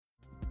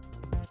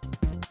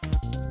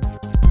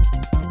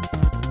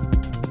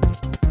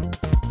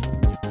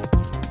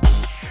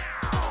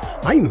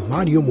I'm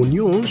Mario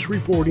Munoz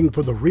reporting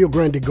for the Rio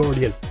Grande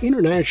Guardian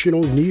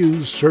International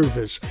News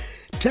Service.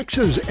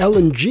 Texas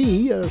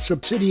LNG, a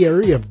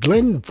subsidiary of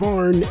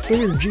Glenfarne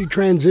Energy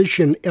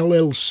Transition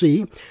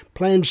LLC,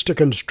 plans to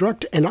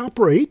construct and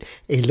operate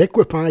a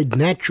liquefied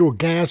natural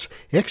gas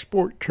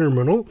export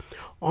terminal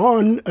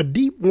on a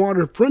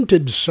deep-water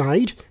frontage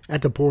site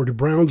at the Port of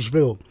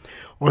Brownsville.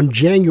 On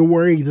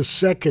January the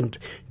 2nd,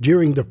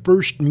 during the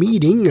first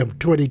meeting of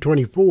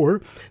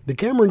 2024, the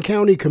Cameron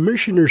County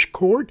Commissioners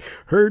Court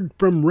heard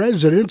from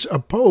residents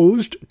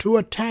opposed to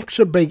a tax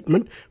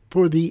abatement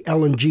for the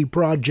LNG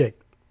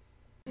project.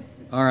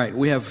 All right,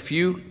 we have a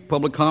few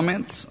public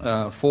comments,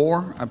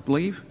 4, I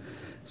believe.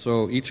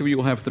 So each of you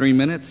will have 3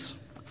 minutes.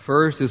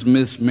 First is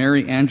Ms.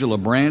 Mary Angela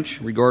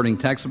Branch regarding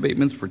tax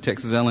abatements for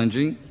Texas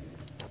LNG.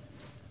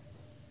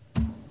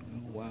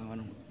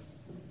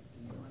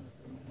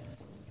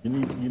 You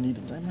need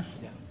a timer?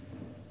 Yeah.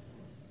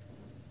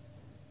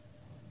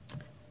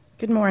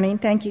 Good morning.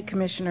 Thank you,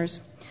 Commissioners.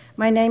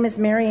 My name is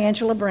Mary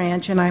Angela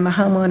Branch, and I'm a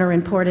homeowner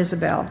in Port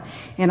Isabel,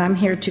 and I'm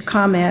here to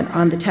comment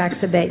on the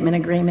tax abatement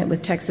agreement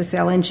with Texas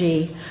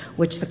LNG,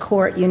 which the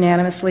court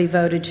unanimously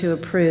voted to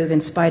approve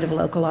in spite of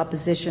local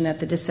opposition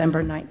at the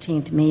December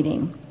 19th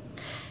meeting.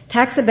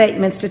 Tax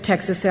abatements to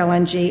Texas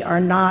LNG are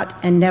not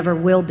and never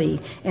will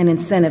be an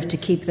incentive to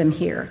keep them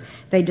here.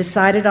 They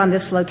decided on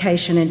this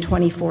location in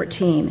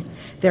 2014.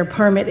 Their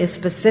permit is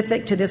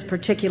specific to this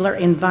particular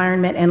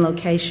environment and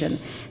location.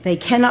 They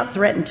cannot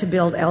threaten to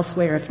build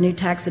elsewhere if new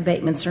tax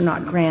abatements are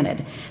not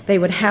granted. They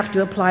would have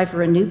to apply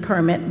for a new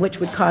permit,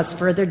 which would cause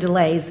further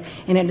delays,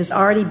 and it has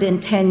already been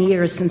 10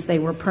 years since they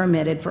were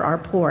permitted for our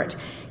port.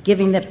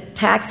 Giving the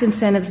tax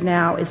incentives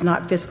now is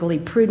not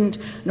fiscally prudent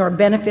nor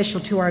beneficial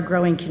to our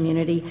growing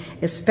community,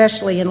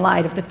 especially in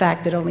light of the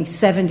fact that only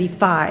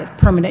 75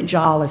 permanent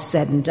JAL is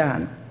said and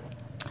done.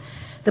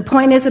 The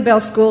Point Isabel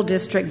School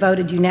District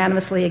voted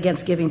unanimously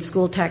against giving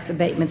school tax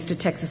abatements to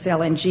Texas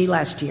LNG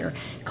last year,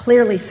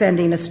 clearly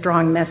sending a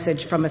strong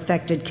message from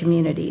affected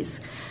communities.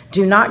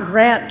 Do not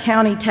grant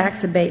county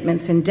tax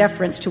abatements in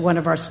deference to one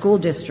of our school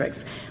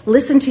districts.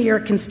 Listen to your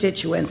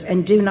constituents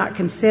and do not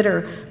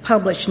consider,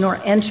 publish, nor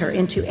enter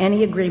into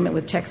any agreement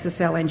with Texas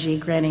LNG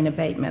granting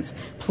abatements.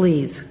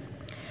 Please.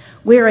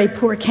 We're a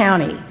poor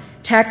county.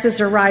 Taxes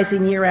are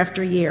rising year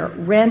after year.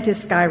 Rent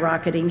is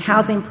skyrocketing.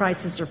 Housing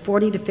prices are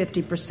 40 to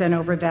 50%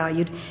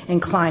 overvalued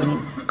and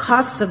climbing.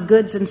 Costs of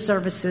goods and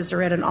services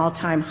are at an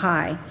all-time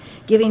high.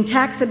 Giving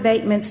tax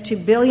abatements to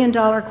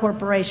billion-dollar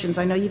corporations,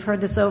 I know you've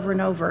heard this over and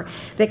over,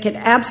 that can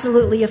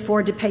absolutely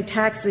afford to pay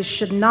taxes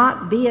should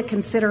not be a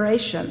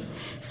consideration.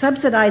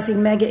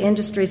 Subsidizing mega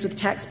industries with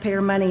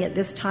taxpayer money at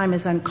this time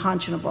is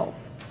unconscionable.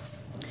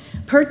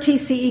 Per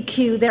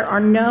TCEQ, there are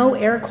no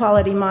air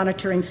quality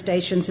monitoring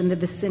stations in the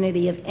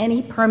vicinity of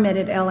any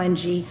permitted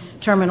LNG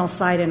terminal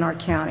site in our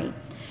county.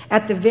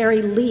 At the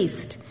very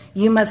least,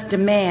 you must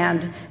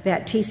demand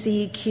that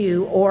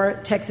TCEQ or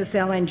Texas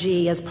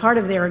LNG, as part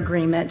of their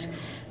agreement,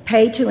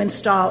 pay to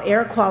install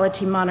air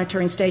quality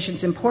monitoring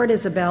stations in Port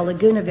Isabel,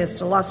 Laguna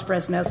Vista, Los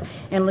Fresnos,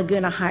 and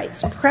Laguna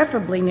Heights,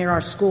 preferably near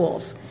our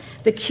schools.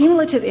 The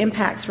cumulative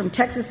impacts from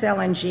Texas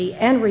LNG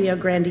and Rio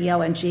Grande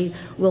LNG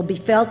will be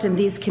felt in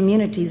these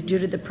communities due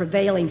to the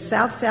prevailing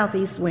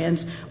south-southeast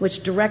winds,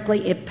 which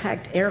directly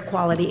impact air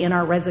quality in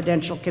our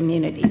residential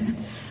communities.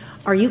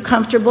 Are you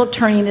comfortable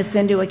turning this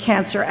into a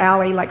cancer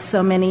alley like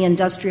so many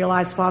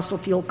industrialized fossil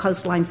fuel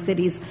coastline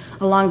cities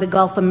along the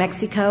Gulf of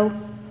Mexico?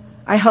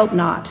 I hope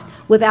not.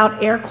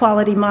 Without air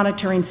quality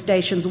monitoring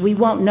stations, we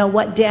won't know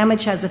what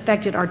damage has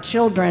affected our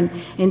children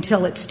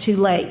until it's too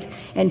late.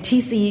 And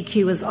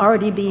TCEQ is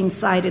already being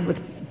cited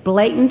with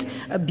blatant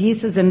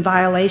abuses and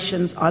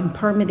violations on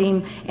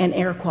permitting and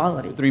air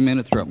quality. 3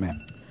 minutes, you're up,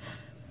 ma'am.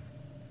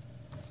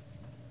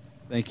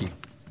 Thank you.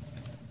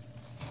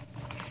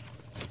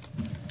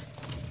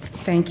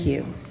 Thank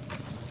you.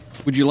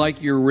 Would you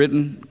like your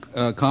written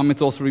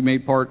comments also to be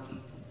made part?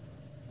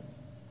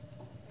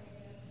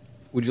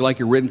 Would you like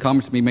your written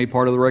comments to be made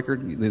part of the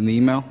record in the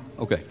email?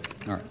 Okay.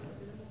 All right.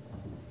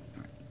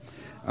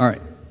 All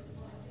right.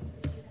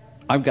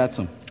 I've got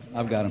them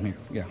here.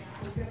 Yeah.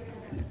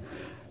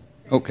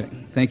 Okay.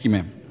 Thank you,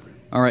 ma'am.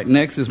 All right.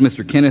 Next is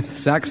Mr. Kenneth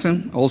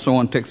Saxon, also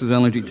on Texas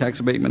LNG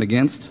tax abatement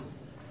against.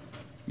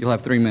 You'll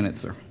have 3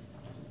 minutes, sir.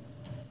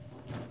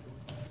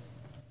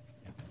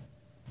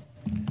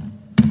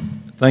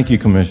 Thank you,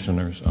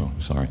 Commissioners. Oh,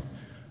 sorry.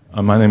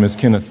 My name is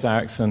Kenneth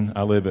Saxon.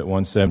 I live at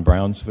 17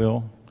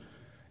 Brownsville.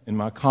 In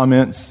my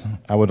comments,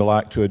 I would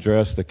like to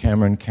address the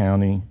Cameron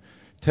County,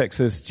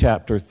 Texas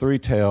Chapter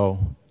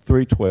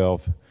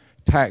 312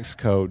 Tax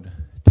Code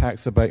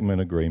Tax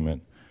Abatement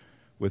Agreement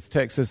with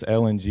Texas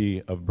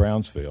LNG of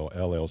Brownsville,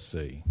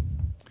 LLC.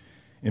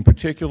 In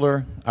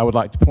particular, I would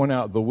like to point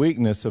out the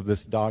weakness of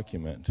this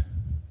document,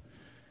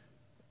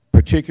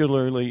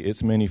 particularly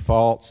its many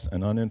faults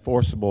and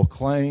unenforceable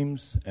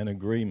claims and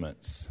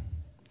agreements.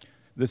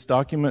 This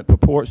document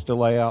purports to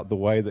lay out the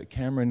way that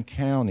Cameron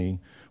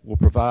County will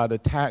provide a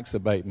tax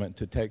abatement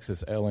to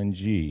Texas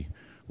LNG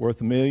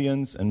worth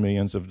millions and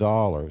millions of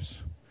dollars.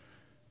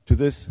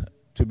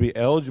 To be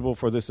eligible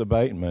for this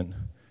abatement,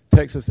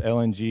 Texas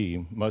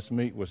LNG must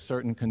meet with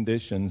certain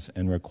conditions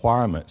and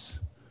requirements,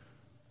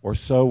 or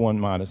so one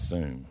might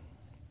assume.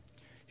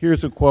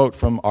 Here's a quote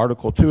from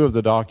Article 2 of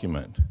the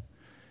document.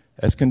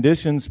 As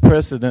conditions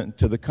precedent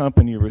to the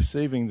company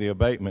receiving the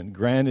abatement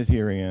granted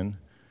herein,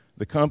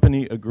 the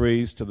company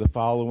agrees to the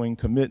following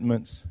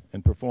commitments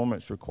and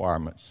performance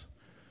requirements.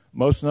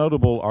 Most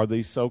notable are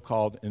these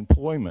so-called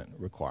employment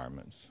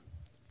requirements.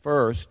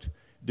 First,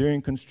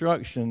 during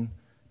construction,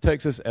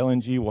 Texas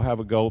LNG will have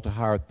a goal to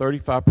hire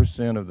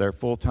 35% of their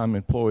full-time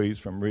employees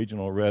from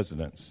regional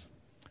residents.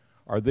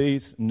 Are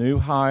these new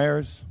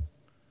hires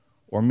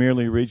or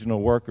merely regional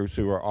workers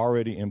who are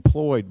already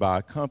employed by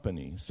a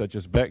company, such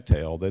as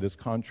Bechtel, that is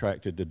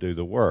contracted to do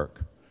the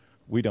work?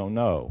 We don't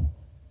know.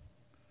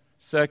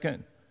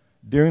 Second,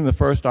 during the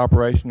first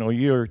operational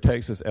year,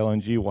 Texas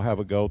LNG will have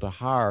a goal to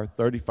hire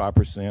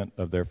 35%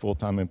 of their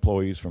full-time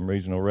employees from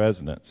regional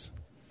residents.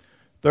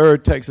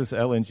 Third, Texas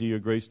LNG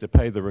agrees to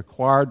pay the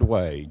required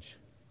wage,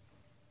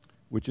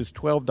 which is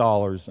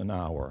 $12 an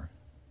hour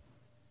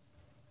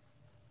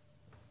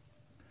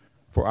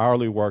for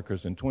hourly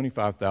workers and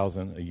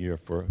 $25,000 a year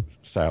for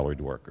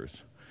salaried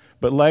workers.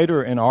 But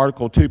later in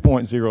Article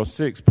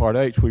 2.06, Part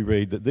H, we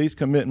read that these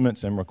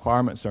commitments and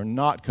requirements are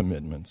not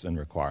commitments and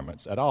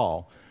requirements at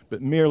all,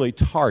 but merely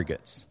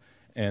targets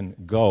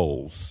and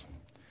goals.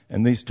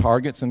 And these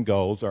targets and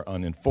goals are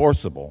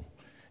unenforceable.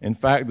 In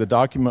fact, the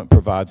document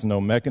provides no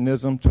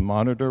mechanism to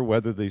monitor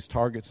whether these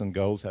targets and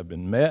goals have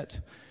been met,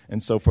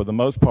 and so for the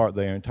most part,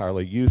 they are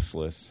entirely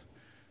useless.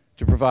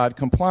 To provide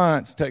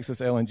compliance, Texas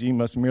LNG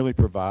must merely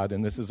provide,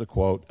 and this is a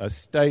quote, a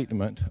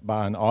statement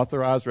by an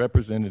authorized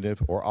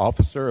representative or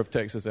officer of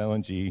Texas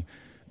LNG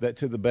that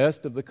to the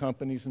best of the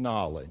company's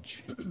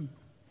knowledge,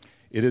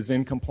 it is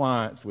in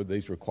compliance with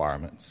these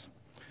requirements.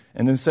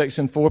 And in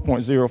Section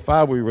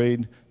 4.05, we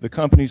read, the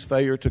company's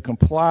failure to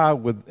comply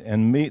with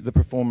and meet the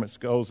performance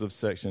goals of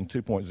Section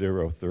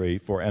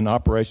 2.03 for an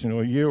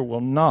operational year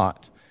will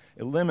not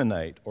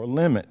eliminate or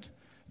limit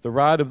the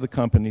right of the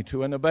company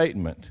to an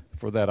abatement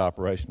for that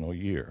operational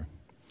year.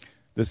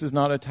 This is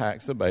not a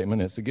tax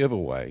abatement, it's a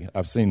giveaway.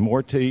 I've seen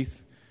more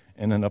teeth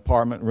in an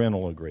apartment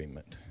rental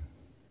agreement.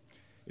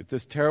 If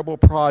this terrible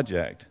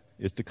project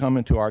is to come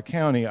into our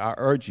county, I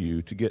urge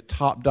you to get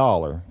top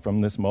dollar from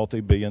this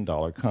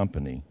multi-billion-dollar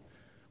company,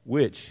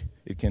 which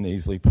it can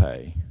easily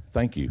pay.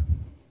 Thank you.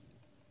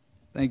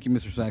 Thank you,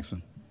 Mr.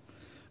 Saxon.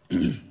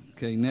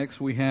 Okay,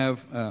 next we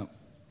have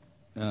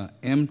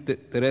M.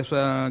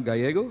 Teresa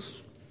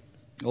Gallegos,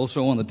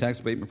 also on the tax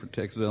abatement for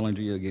Texas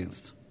LNG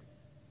against.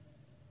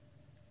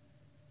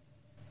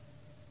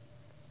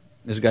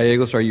 Ms.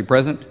 Gallegos, are you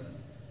present?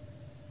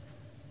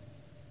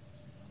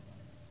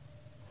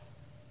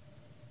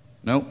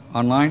 No?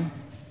 Online?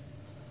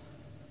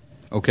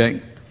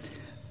 Okay.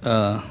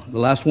 The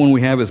last one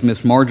we have is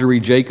Ms. Marjorie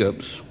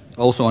Jacobs,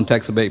 also on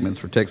tax abatements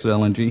for Texas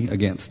LNG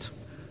against.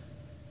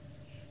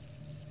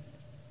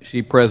 Is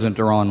she present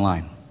or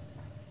online?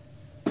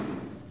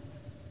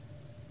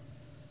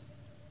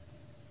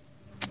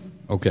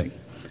 Okay.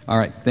 All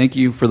right. Thank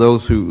you for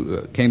those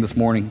who came this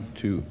morning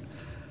to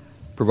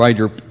provide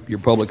your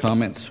public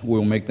comments.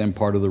 We'll make them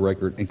part of the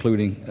record,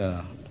 including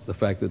the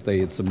fact that they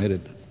had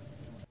submitted.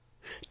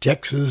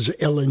 Texas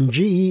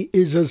LNG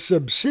is a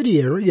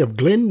subsidiary of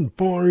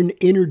Glenfarne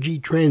Energy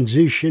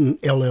Transition,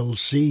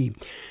 LLC.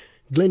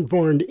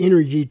 Glenfarne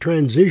Energy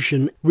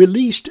Transition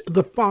released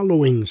the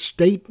following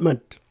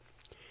statement.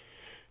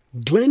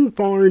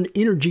 Glenfarne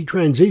Energy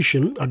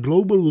Transition, a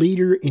global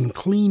leader in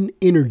clean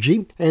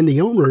energy and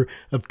the owner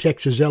of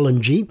Texas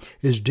LNG,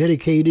 is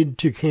dedicated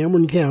to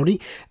Cameron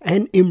County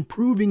and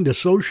improving the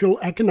social,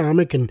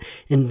 economic, and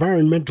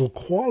environmental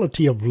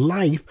quality of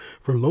life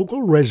for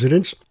local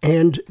residents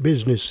and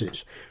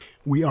businesses.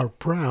 We are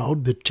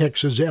proud that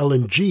Texas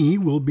LNG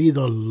will be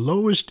the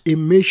lowest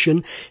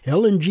emission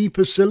LNG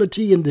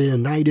facility in the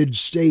United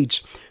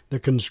States. The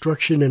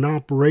construction and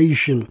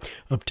operation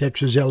of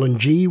Texas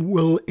LNG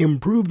will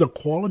improve the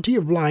quality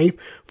of life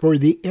for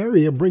the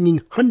area,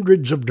 bringing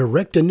hundreds of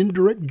direct and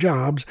indirect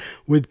jobs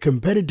with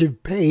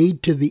competitive pay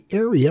to the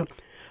area,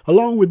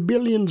 along with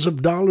billions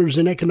of dollars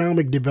in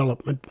economic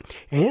development.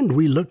 And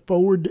we look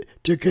forward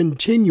to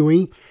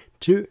continuing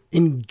to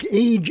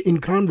engage in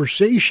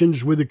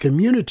conversations with the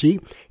community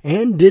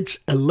and its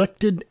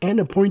elected and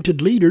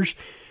appointed leaders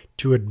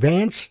to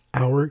advance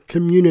our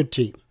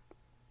community.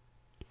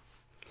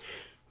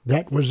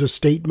 That was a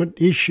statement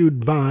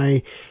issued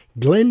by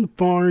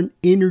Glenfarne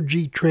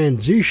Energy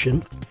Transition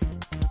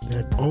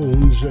that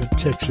owns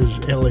Texas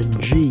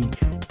LNG.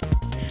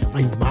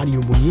 I'm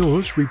Mario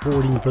Munoz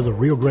reporting for the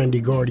Rio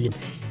Grande Guardian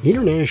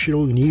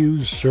International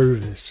News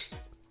Service.